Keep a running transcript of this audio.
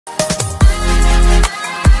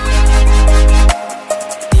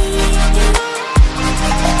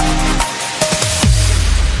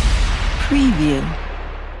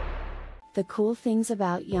The cool things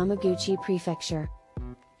about Yamaguchi Prefecture.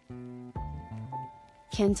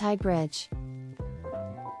 Kentai Bridge.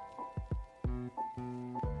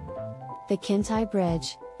 The Kentai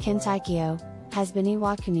Bridge, Kentaikyo, has been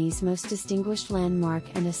Iwakuni's most distinguished landmark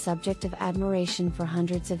and a subject of admiration for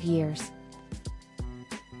hundreds of years.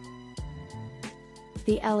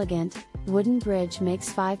 The elegant, wooden bridge makes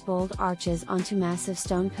 5 bold arches onto massive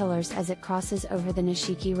stone pillars as it crosses over the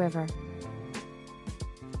Nishiki River.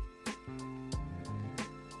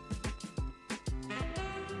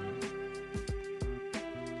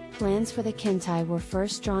 Plans for the Kentai were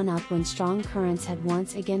first drawn up when strong currents had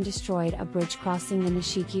once again destroyed a bridge crossing the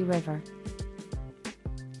Nishiki River.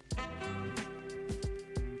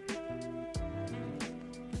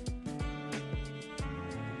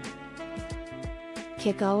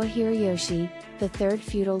 Tokugawa Ieyasu, the third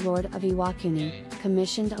feudal lord of Iwakuni,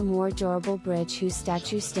 commissioned a more durable bridge whose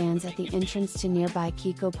statue stands at the entrance to nearby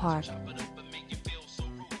Kiko Park.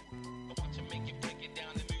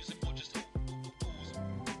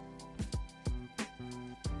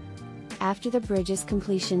 After the bridge's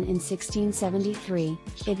completion in 1673,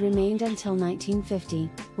 it remained until 1950,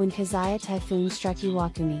 when Kazaya typhoon struck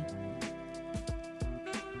Iwakuni.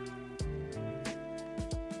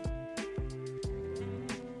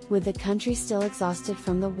 With the country still exhausted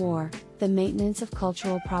from the war, the maintenance of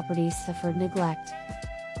cultural properties suffered neglect.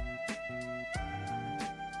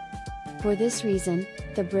 For this reason,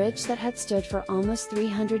 the bridge that had stood for almost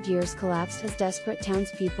 300 years collapsed as desperate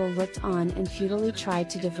townspeople looked on and futilely tried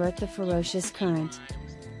to divert the ferocious current.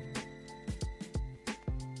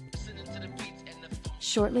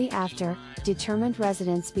 Shortly after, determined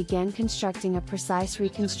residents began constructing a precise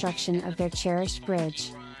reconstruction of their cherished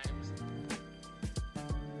bridge.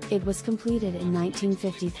 It was completed in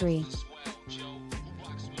 1953.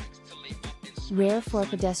 Rare for a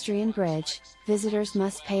pedestrian bridge, visitors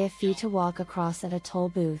must pay a fee to walk across at a toll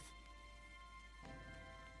booth.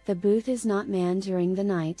 The booth is not manned during the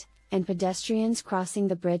night, and pedestrians crossing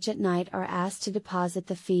the bridge at night are asked to deposit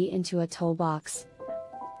the fee into a toll box.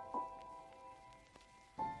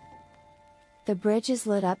 The bridge is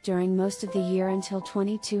lit up during most of the year until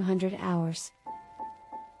 2200 hours.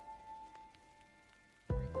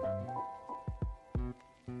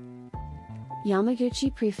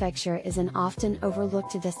 Yamaguchi Prefecture is an often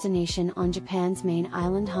overlooked destination on Japan's main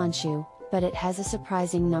island Honshu, but it has a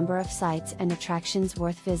surprising number of sites and attractions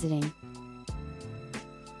worth visiting.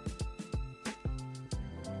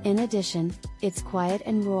 In addition, its quiet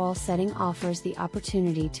and rural setting offers the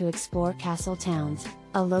opportunity to explore castle towns,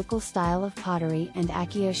 a local style of pottery, and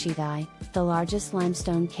Akiyoshi-dai, the largest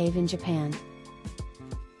limestone cave in Japan.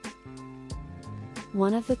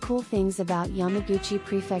 One of the cool things about Yamaguchi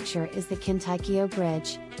Prefecture is the Kentaikyo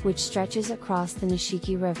Bridge, which stretches across the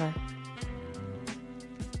Nishiki River.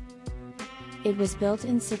 It was built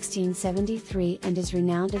in 1673 and is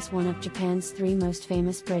renowned as one of Japan's 3 most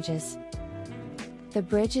famous bridges. The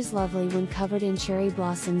bridge is lovely when covered in cherry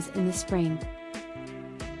blossoms in the spring.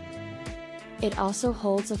 It also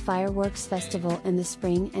holds a fireworks festival in the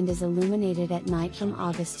spring and is illuminated at night from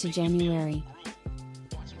August to January.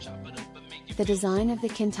 The design of the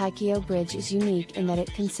Kentaikyo Bridge is unique in that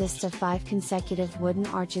it consists of 5 consecutive wooden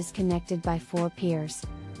arches connected by 4 piers.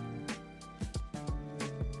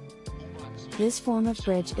 This form of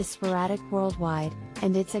bridge is sporadic worldwide,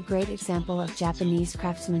 and it's a great example of Japanese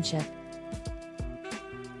craftsmanship.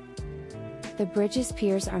 The bridge's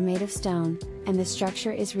piers are made of stone, and the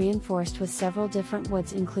structure is reinforced with several different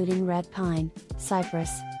woods including red pine,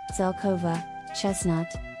 cypress, zelkova,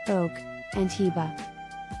 chestnut, oak, and hiba.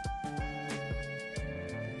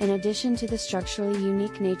 In addition to the structurally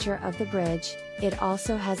unique nature of the bridge, it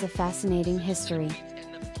also has a fascinating history.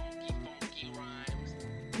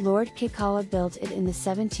 Lord Kikawa built it in the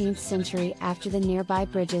 17th century after the nearby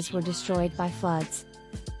bridges were destroyed by floods.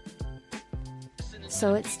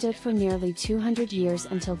 So it stood for nearly 200 years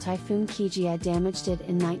until Typhoon Kijiya damaged it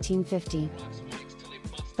in 1950.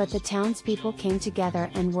 But the townspeople came together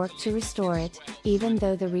and worked to restore it, even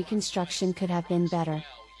though the reconstruction could have been better.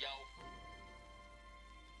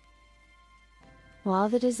 While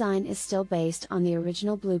the design is still based on the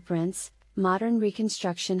original blueprints, modern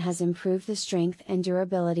reconstruction has improved the strength and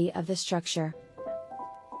durability of the structure.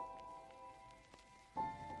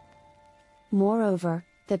 Moreover,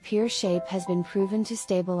 the pier shape has been proven to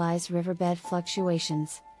stabilize riverbed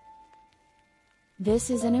fluctuations.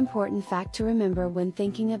 This is an important fact to remember when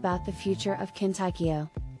thinking about the future of Kentaikyo.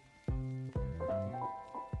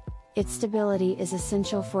 Its stability is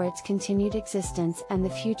essential for its continued existence and the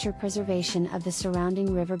future preservation of the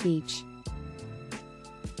surrounding river beach.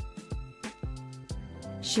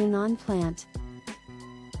 Shunan plant.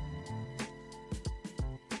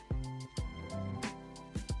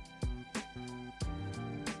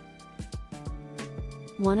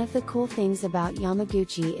 One of the cool things about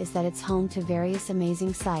Yamaguchi is that it's home to various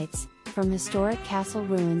amazing sites, from historic castle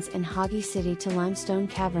ruins in Hagi City to limestone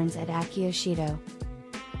caverns at Akiyoshido.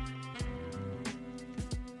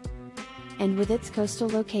 And with its coastal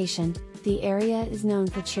location, the area is known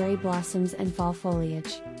for cherry blossoms and fall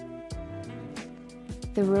foliage.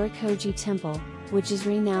 The Rurikoji Temple, which is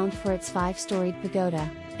renowned for its 5-storied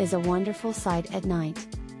pagoda, is a wonderful sight at night.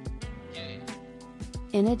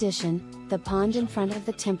 In addition, the pond in front of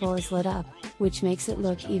the temple is lit up, which makes it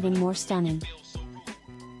look even more stunning.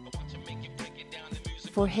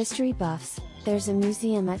 For history buffs, there's a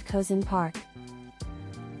museum at Kozan Park.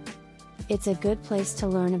 It's a good place to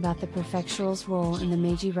learn about the prefectural's role in the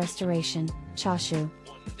Meiji Restoration, Choshu.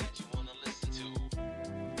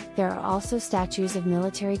 There are also statues of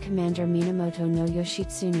military commander Minamoto no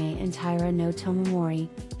Yoshitsune and Taira no Tomomori,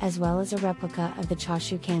 as well as a replica of the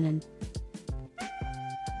Choshu cannon.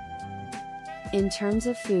 In terms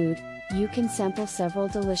of food, you can sample several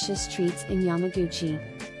delicious treats in Yamaguchi.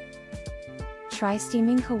 Try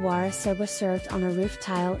steaming kawara soba served on a roof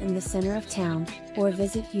tile in the center of town, or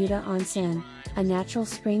visit Yuta Onsen, a natural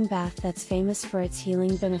spring bath that's famous for its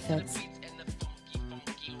healing benefits.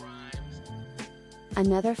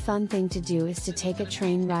 Another fun thing to do is to take a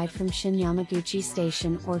train ride from Shin Yamaguchi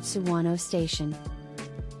Station or Tsuwano Station.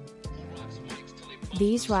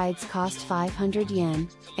 These rides cost 500 yen,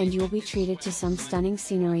 and you'll be treated to some stunning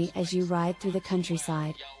scenery as you ride through the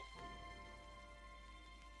countryside.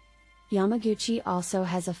 Yamaguchi also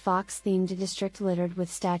has a fox-themed district littered with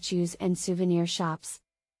statues and souvenir shops.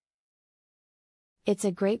 It's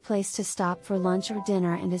a great place to stop for lunch or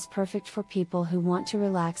dinner and is perfect for people who want to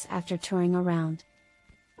relax after touring around.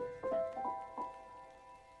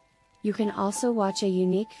 You can also watch a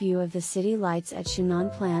unique view of the city lights at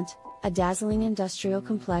Shunan Plant, a dazzling industrial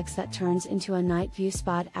complex that turns into a night view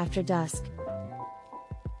spot after dusk.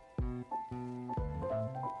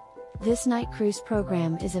 This night cruise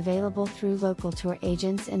program is available through local tour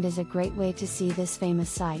agents and is a great way to see this famous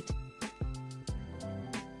site.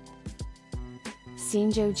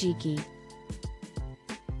 Shinjō-jiki.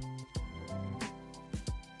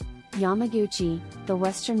 Yamaguchi, the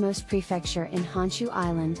westernmost prefecture in Honshu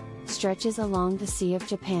Island, stretches along the Sea of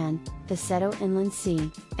Japan, the Seto Inland Sea,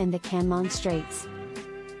 and the Kanmon Straits.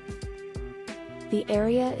 The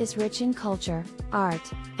area is rich in culture, art,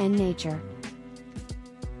 and nature.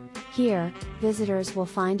 Here, visitors will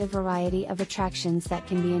find a variety of attractions that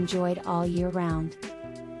can be enjoyed all year round.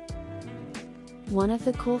 One of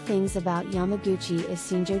the cool things about Yamaguchi is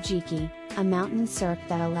Shinjō-jiki, a mountain cirque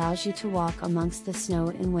that allows you to walk amongst the snow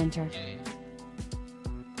in winter.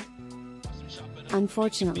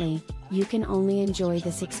 Unfortunately, you can only enjoy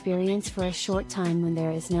this experience for a short time when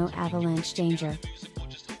there is no avalanche danger.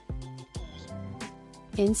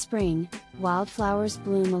 In spring, wildflowers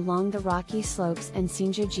bloom along the rocky slopes and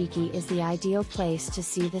Shinjō-jiki is the ideal place to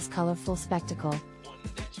see this colorful spectacle.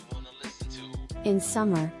 In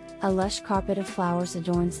summer, a lush carpet of flowers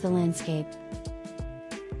adorns the landscape.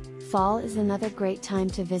 Fall is another great time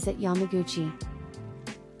to visit Yamaguchi.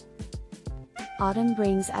 Autumn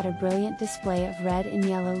brings out a brilliant display of red and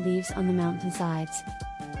yellow leaves on the mountainsides.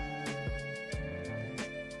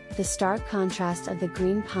 The stark contrast of the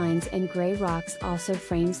green pines and gray rocks also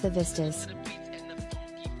frames the vistas.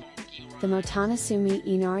 The Motonasumi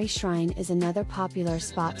Inari Shrine is another popular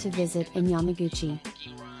spot to visit in Yamaguchi.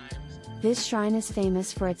 This shrine is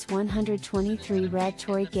famous for its 123 red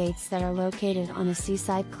torii gates that are located on a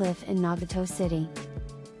seaside cliff in Nagato City.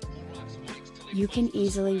 You can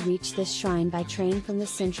easily reach this shrine by train from the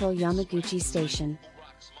central Yamaguchi station.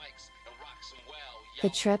 The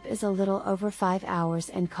trip is a little over 5 hours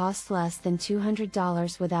and costs less than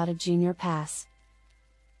 $200 without a junior pass.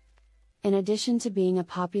 In addition to being a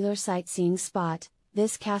popular sightseeing spot,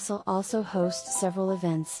 this castle also hosts several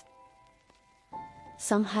events.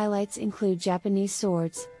 Some highlights include Japanese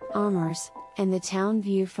swords, armors, and the town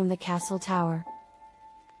view from the castle tower.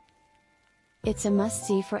 It's a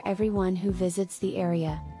must-see for everyone who visits the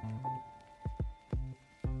area.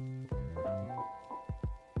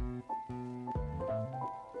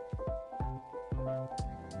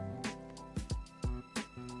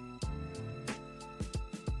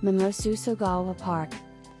 Mimosu Sogawa Park.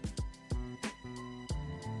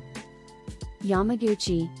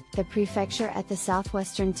 Yamaguchi, the prefecture at the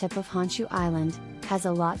southwestern tip of Honshu Island, has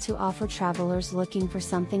a lot to offer travelers looking for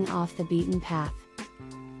something off the beaten path.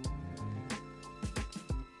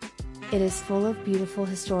 It is full of beautiful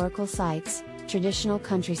historical sites, traditional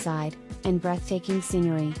countryside, and breathtaking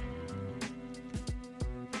scenery.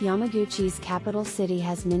 Yamaguchi's capital city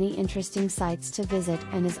has many interesting sites to visit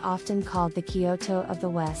and is often called the Kyoto of the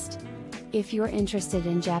West. If you're interested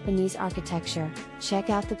in Japanese architecture, check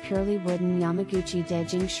out the purely wooden Yamaguchi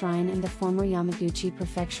Dejing Shrine and the former Yamaguchi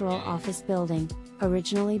Prefectural Office Building,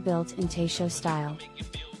 originally built in Taisho style.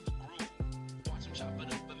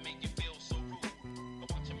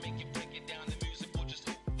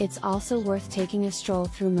 It's also worth taking a stroll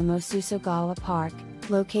through Momosusogawa Park,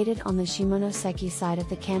 located on the Shimonoseki side of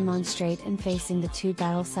the Kanmon Strait and facing the two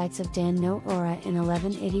battle sites of Dan no Ura in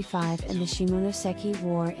 1185 and the Shimonoseki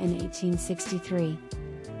War in 1863.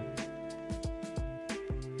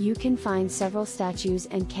 You can find several statues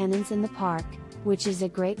and cannons in the park, which is a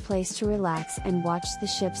great place to relax and watch the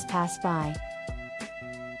ships pass by.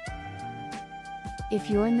 If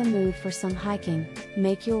you're in the mood for some hiking,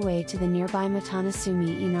 make your way to the nearby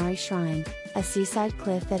Matanasumi Inari Shrine, a seaside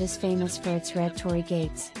cliff that is famous for its red torii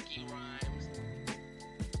gates.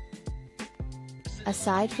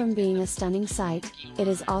 Aside from being a stunning sight, it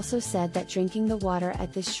is also said that drinking the water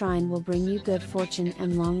at this shrine will bring you good fortune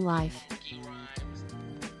and long life.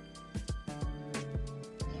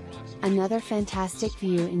 Another fantastic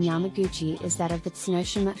view in Yamaguchi is that of the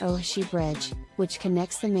Tsunoshima Ohashi Bridge, which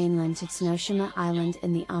connects the mainland to Tsunoshima Island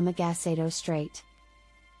in the Amagaseto Strait.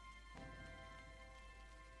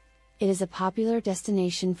 It is a popular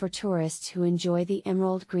destination for tourists who enjoy the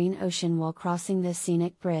emerald green ocean while crossing this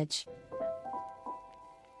scenic bridge.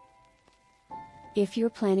 If you're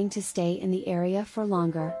planning to stay in the area for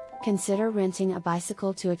longer, consider renting a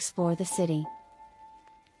bicycle to explore the city.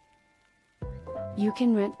 You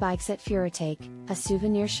can rent bikes at Furitake, a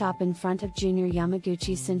souvenir shop in front of Junior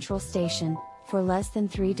Yamaguchi Central Station, for less than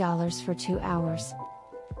 $3 for 2 hours.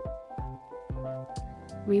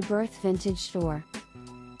 Rebirth Vintage Store.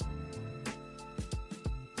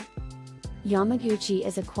 Yamaguchi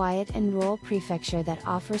is a quiet and rural prefecture that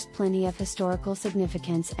offers plenty of historical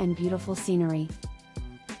significance and beautiful scenery.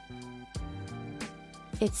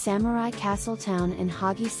 Its samurai castle town and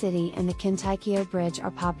Hagi City and the Kintaikyo Bridge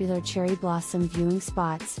are popular cherry blossom viewing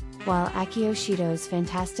spots, while Akiyoshido's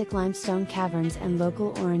fantastic limestone caverns and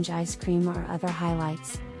local orange ice cream are other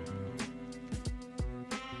highlights.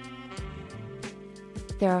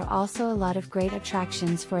 There are also a lot of great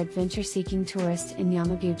attractions for adventure-seeking tourists in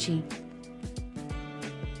Yamaguchi.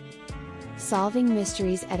 Solving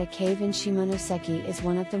mysteries at a cave in Shimonoseki is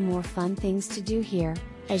one of the more fun things to do here,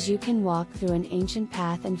 as you can walk through an ancient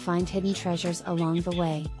path and find hidden treasures along the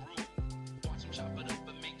way.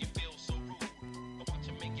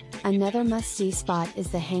 Another must-see spot is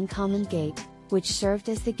the Hankamen Gate, which served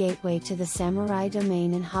as the gateway to the samurai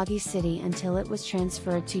domain in Hagi City until it was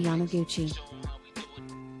transferred to Yamaguchi.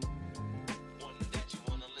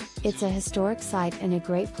 It's a historic site and a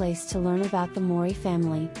great place to learn about the Mōri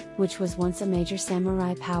family, which was once a major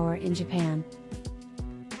samurai power in Japan.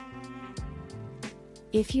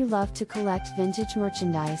 If you love to collect vintage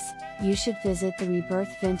merchandise, you should visit the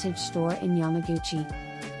Rebirth Vintage Store in Yamaguchi.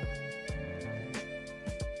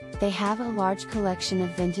 They have a large collection of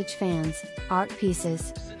vintage fans, art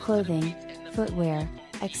pieces, clothing, footwear,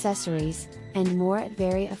 accessories, and more at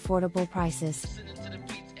very affordable prices.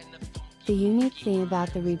 The unique thing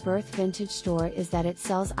about the Rebirth Vintage Store is that it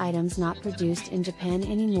sells items not produced in Japan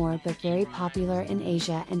anymore but very popular in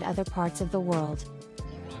Asia and other parts of the world.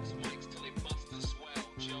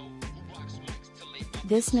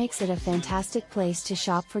 This makes it a fantastic place to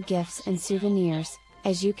shop for gifts and souvenirs,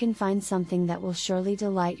 as you can find something that will surely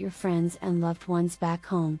delight your friends and loved ones back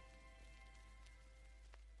home.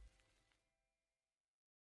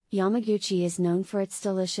 Yamaguchi is known for its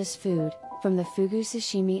delicious food, from the fugu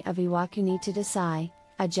sashimi of Iwakuni to Desai,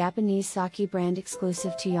 a Japanese sake brand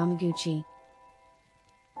exclusive to Yamaguchi.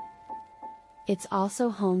 It's also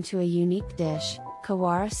home to a unique dish,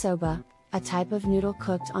 kawara soba, a type of noodle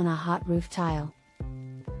cooked on a hot roof tile.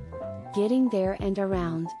 Getting there and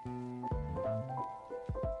around.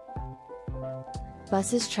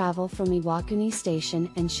 Buses travel from Iwakuni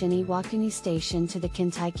Station and Shin-Iwakuni Station to the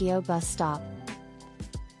Kintaikyo bus stop.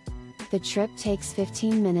 The trip takes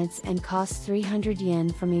 15 minutes and costs 300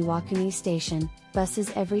 yen from Iwakuni Station,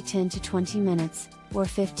 buses every 10 to 20 minutes, or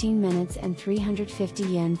 15 minutes and 350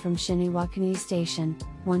 yen from Shin-Iwakuni Station,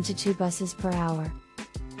 1 to 2 buses per hour.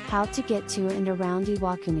 How to get to and around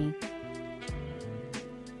Iwakuni.